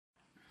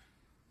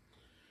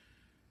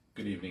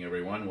Good evening,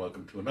 everyone.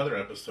 Welcome to another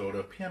episode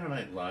of Piano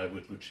Night Live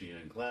with Lucia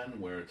and Glenn,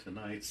 where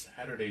tonight,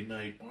 Saturday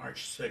night,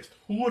 March 6th,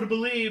 who would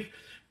believe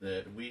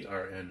that we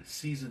are in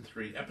Season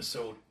 3,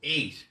 Episode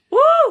 8. Woo!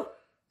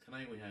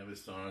 Tonight we have a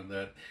song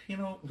that,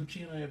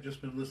 Lucia and I have just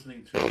been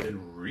listening to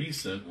in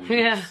recent weeks.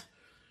 Yeah.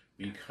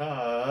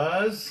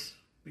 Because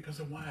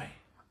of why?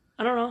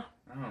 I don't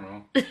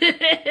know.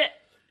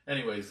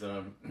 Anyways,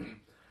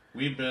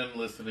 we've been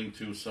listening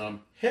to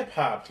some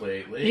hip-hop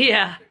lately.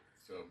 Yeah.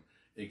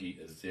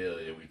 Iggy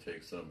Azalea, we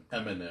take some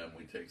Eminem,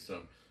 we take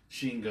some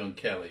Machine Gun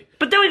Kelly.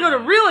 But then we go to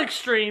real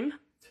extreme.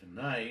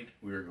 Tonight,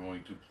 we're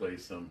going to play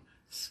some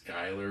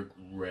Skylar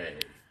Grey.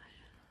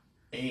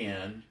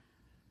 And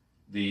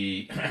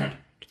the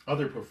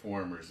other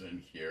performers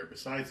in here,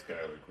 besides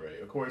Skylar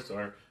Grey, of course,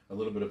 are a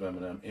little bit of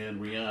Eminem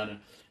and Rihanna.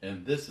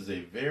 And this is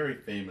a very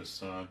famous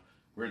song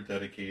we're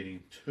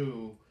dedicating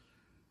to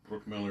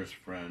Brooke Miller's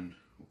friend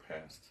who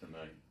passed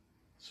tonight.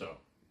 So,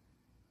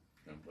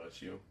 God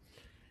bless you.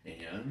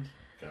 And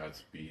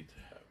Godspeed to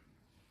heaven.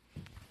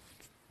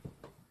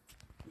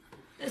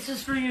 This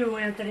is for you,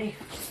 Anthony.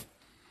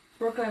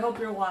 Brooke, I hope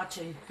you're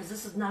watching, because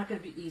this is not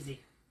going to be easy.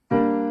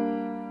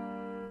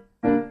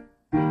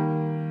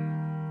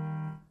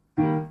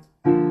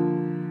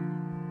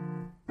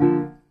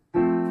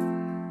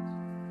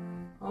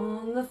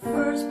 On the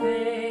first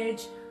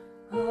page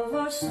of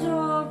our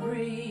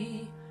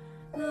story,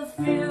 the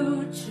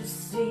future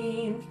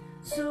seemed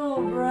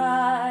so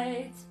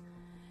bright.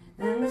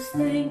 And this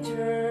thing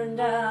turned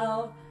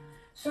out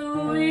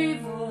so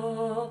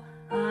evil.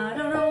 I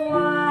don't know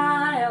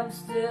why I'm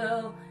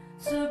still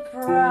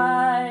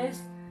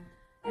surprised.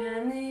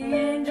 And the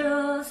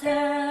angels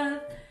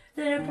have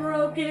their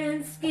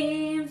broken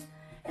schemes,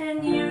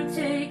 and you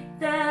take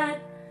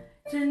that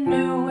to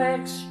new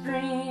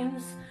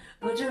extremes.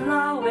 But you'll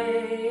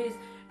always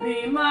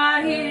be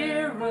my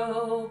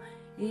hero,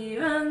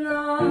 even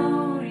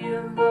though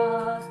you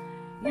lost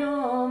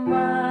your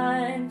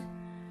mind.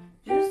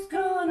 Just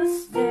gonna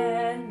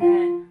stand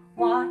and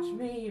watch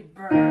me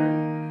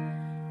burn.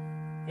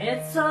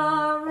 It's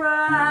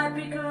alright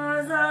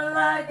because I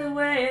like the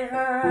way it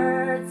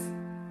hurts.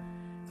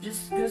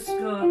 Just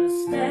gonna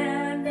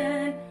stand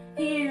and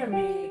hear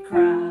me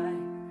cry.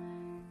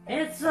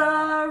 It's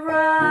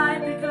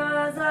alright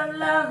because I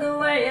love the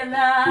way you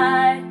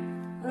lie.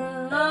 I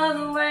love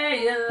the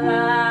way you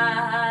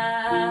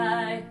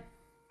lie.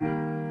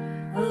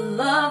 I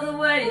love the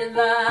way you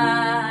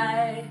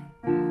lie.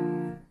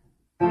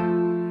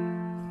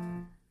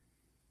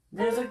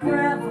 There's a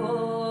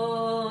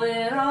gravel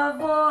in our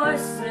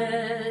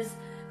voices,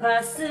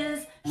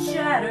 glasses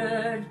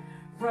shattered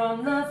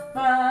from the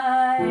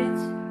fight.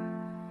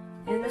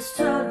 In this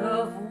tug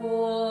of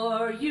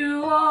war,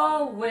 you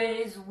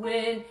always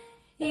win,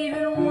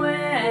 even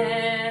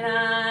when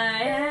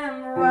I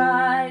am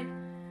right.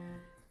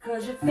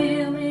 'Cause you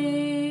feel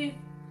me,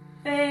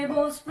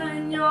 fables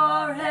spin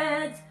your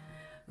heads,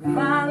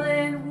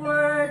 violent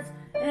words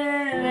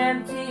and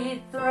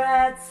empty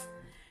threats.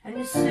 And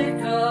you're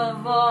sick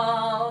of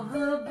all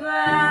the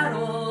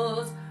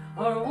battles,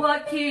 or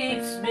what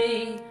keeps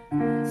me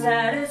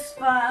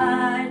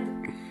satisfied.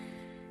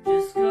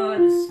 Just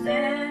gonna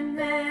stand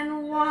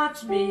and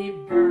watch me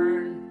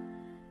burn.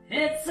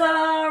 It's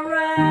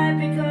alright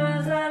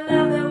because I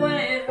love the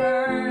way it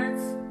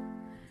hurts.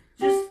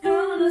 Just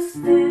gonna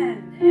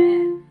stand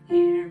and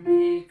hear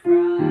me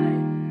cry.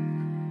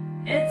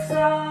 It's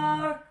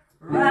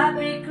alright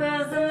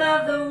because I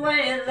love the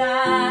way you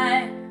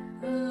lie.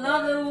 I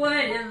love the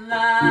way you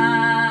lie.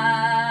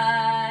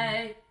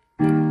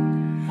 I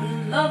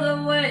love the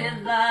way you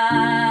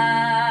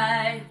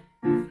lie.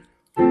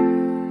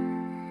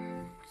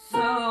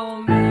 So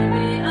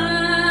maybe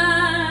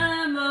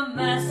I'm a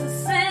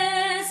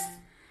narcissist.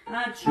 I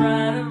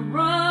try to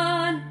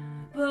run,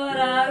 but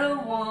I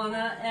don't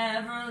wanna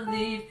ever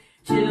leave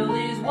till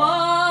these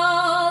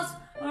walls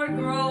are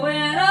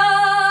growing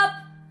up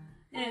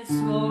and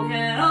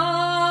smoking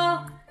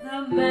all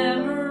the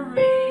memories.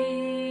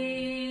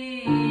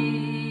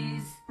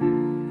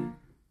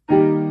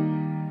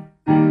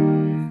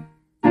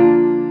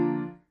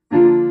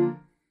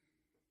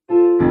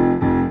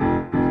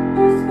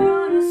 Just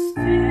gonna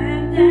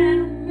stand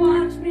and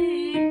watch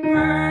me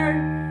burn.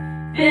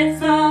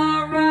 It's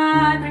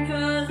alright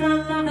because I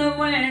love the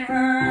way it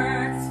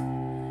hurts.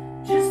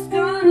 Just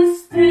gonna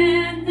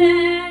stand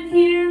and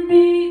hear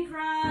me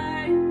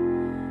cry.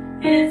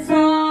 It's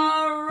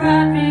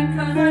alright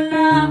because I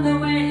love the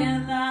way you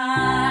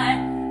lie.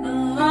 I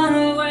love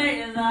the way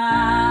you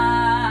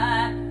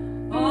lie.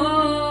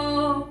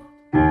 Oh,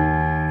 I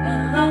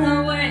love the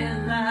way you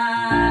lie.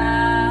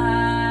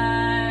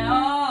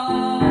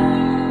 Oh,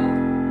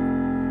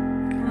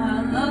 I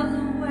love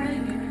the way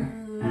you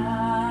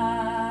lie.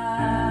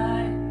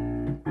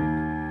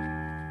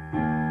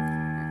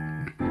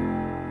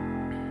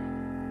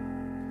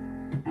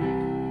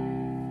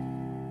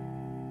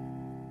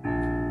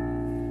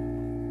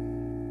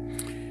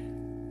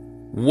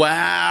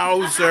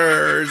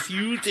 Wowzers!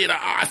 You did an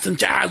awesome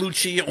job,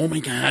 Lucia. Oh my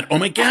god. Oh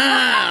my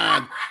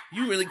god.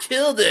 You really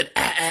killed it.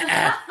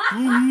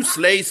 Ooh,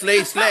 slay,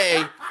 slay,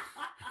 slay.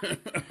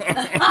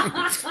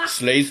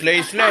 Slay,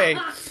 slay, slay.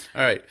 All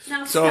right.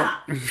 Now so,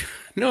 stop.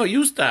 No,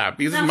 you stop.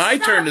 Because it's Now my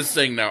stop turn to it.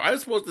 sing now. I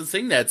was supposed to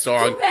sing that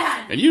song. Too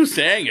bad. And you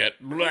sang it.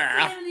 What Blah.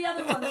 are the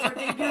other ones we're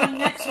debuting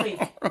next week?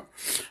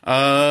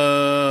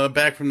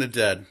 Back from the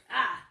Dead.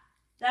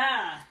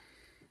 That.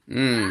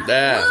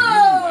 That.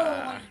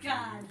 Oh, my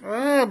God.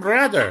 Oh,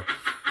 brother.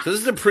 So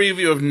this is a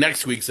preview of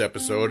next week's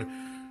episode.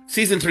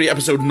 Season 3,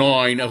 Episode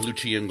 9 of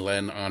Lucia and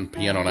Glenn on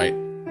Piano Night.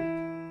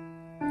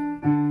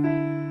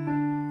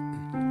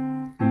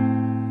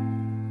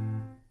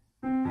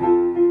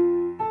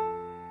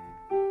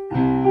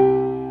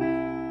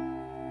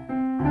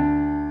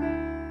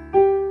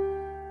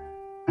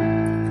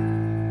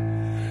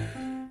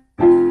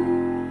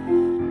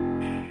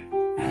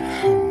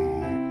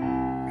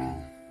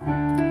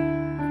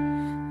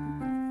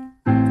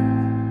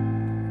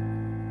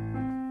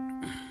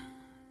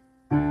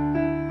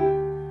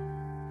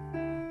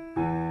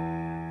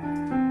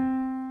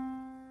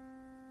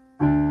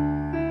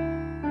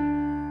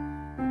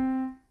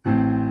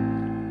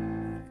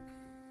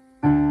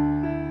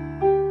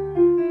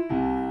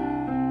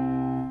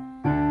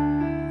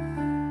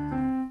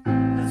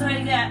 That's what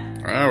I get.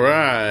 All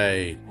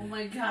right. Oh,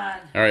 my God.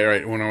 All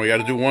right. Well, now we got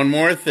to do one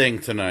more thing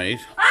tonight.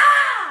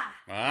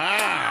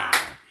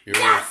 Ah!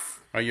 Yes!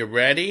 Are you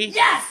ready?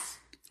 Yes!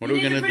 What are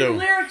we going gonna to do?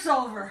 lyrics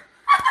over.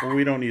 Well,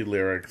 we don't need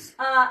lyrics.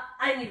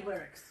 I need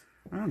lyrics.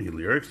 I don't need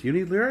lyrics. You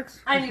need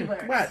lyrics? I need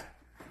lyrics. What?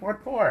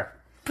 What for?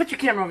 Put your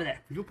camera over there.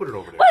 You put it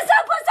over there. What's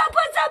up, what's up,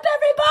 what's up,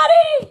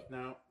 everybody?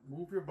 Now,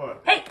 move your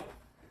butt. Hey,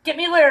 get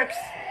me lyrics.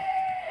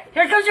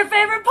 Here comes your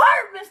favorite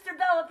part, Mr.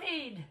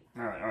 Bellapede.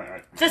 All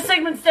right. This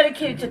segment's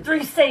dedicated to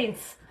 3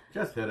 saints.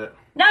 Just hit it.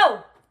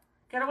 No!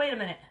 Gotta wait a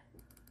minute.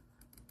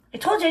 I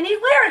told you I need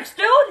lyrics,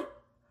 dude!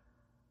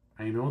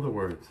 I know the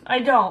words. I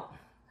don't.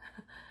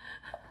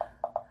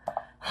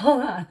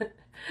 Hold on.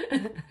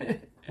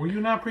 Were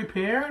you not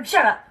prepared?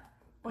 Shut up.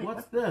 Wait,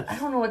 What's this? I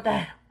don't know what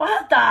that...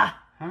 What the?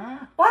 Huh?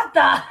 What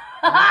the?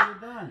 What have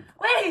you done?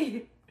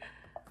 Wait!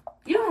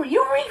 You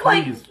reek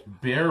like... Please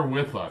bear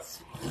with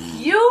us.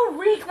 You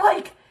reek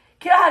like...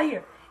 Get out of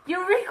here.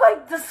 You reek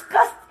like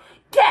disgust...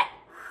 Get!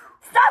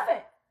 Stop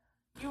it!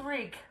 You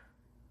reek.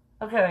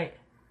 Okay, wait.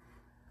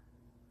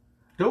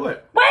 Do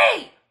it.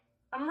 Wait!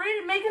 I'm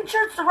reading, making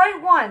sure it's the right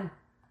one.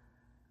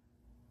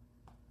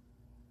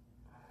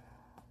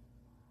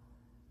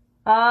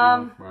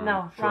 No,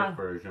 Short wrong.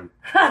 version.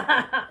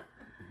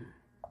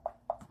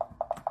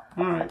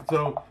 All right,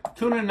 so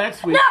tune in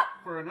next week No!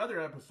 for another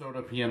episode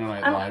of Piano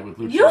Night Live with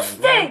Lucia You and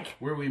Glenn, stink!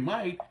 where we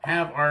might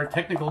have our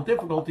technical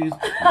difficulties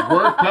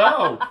worked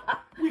out.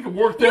 We can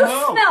work them You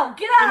out. smell!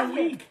 Get out in of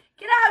a here! week.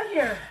 Get out of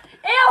here!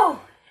 Ew!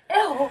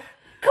 Ew!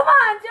 Come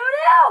on, dude!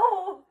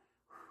 Ew!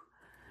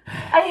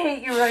 I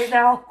hate you right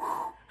now.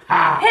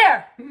 Ha!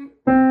 Here!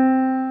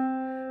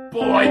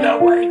 Boy, the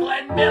way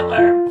Glenn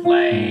Miller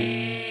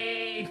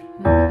played.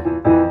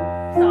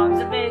 Songs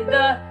that made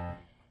the...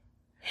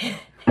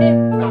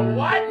 The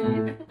what?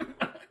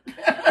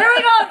 Here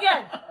we go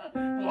again!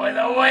 Boy,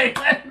 the way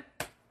Glenn...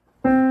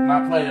 I'm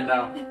not playing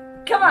now.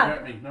 Come You on!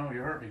 hurt me. No, you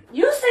hurt me.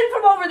 You sing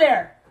from over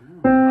there!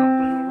 I'm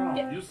not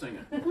playing it. You sing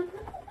it.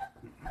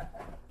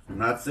 I'm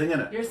not singing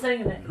it. You're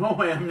singing it. No,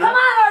 I am Come not.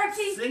 on,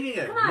 Archie! Singing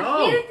it. Come on,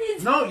 No. eat it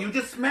these... No, you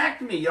just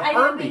smacked me. You I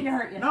hurt didn't me. mean to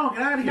hurt you. No,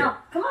 get out of here. No,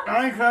 come on.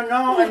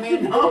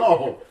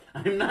 No.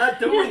 I'm not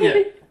doing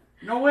it.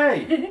 No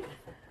way.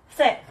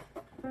 Sit.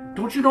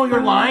 Don't you know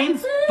your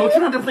lines? Don't you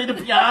know how to play the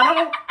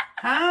piano?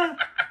 Huh?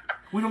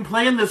 We've been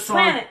playing this song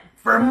Plan it.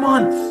 for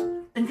months,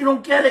 and you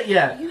don't get it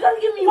yet. You gotta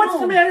give me What's the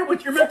room. matter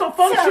with your mental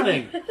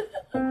functioning?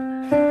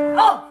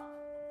 Oh!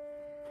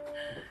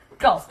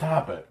 Go.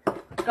 Stop it.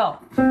 Go.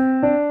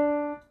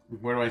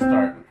 Where do I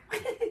start?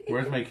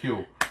 Where's my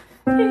cue?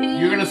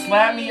 You're gonna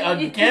slap me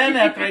again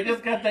after I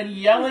just got done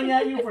yelling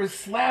at you for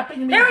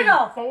slapping me Here we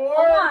go. before?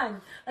 A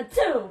 1, a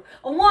 2,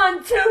 a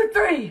 1, 2,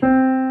 3.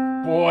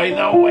 Boy,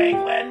 the way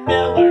Glenn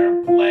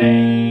Miller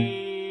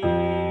played.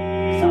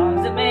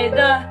 Songs that made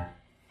the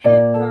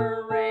hit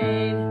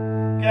parade.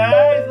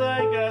 Guys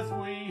like us,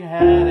 we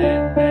had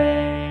it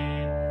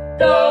made.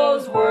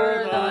 Those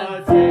were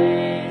the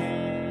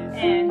days.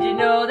 And you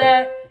know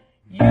that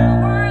you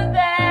were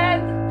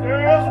then.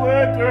 Girls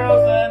were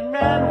girls and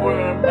men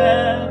were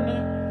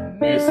men.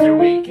 Mister,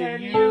 we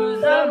can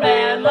use a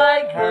man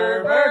like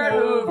Herbert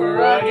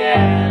Hoover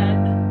again.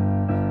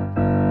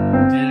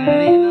 Didn't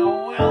need a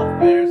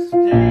welfare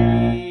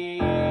state.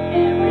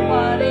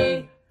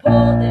 Everybody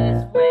pull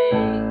this way.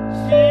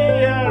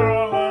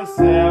 Sierra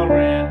LaSalle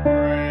ran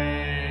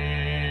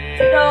great.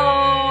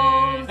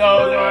 Those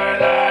were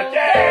the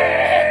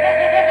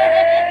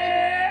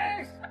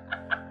days.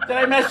 Did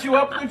I mess you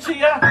up,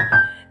 Lucia?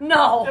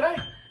 No. Did I?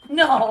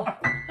 No.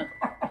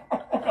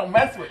 Don't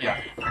mess with you.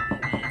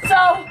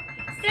 So,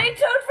 stay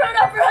tuned for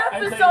another I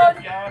play the episode.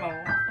 piano.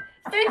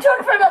 Stay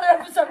tuned for another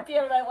episode of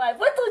Piano Night Live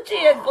with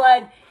Lucia and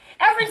Glenn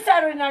every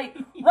Saturday night,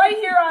 right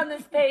here on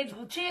this page,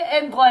 Lucia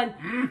and Glenn.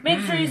 Make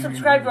sure you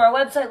subscribe to our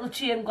website,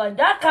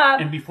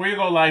 luciaandglenn.com, And before you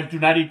go live, do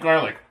not eat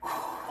garlic.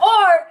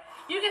 or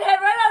you can head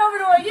right on over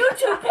to our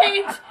YouTube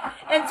page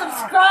and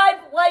subscribe,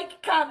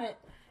 like, comment.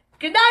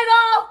 Good night,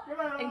 all, Good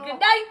night, and all. good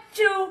night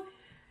to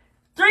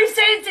Three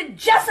Saints in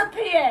Jessup,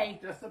 PA.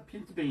 Just a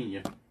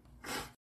Pennsylvania.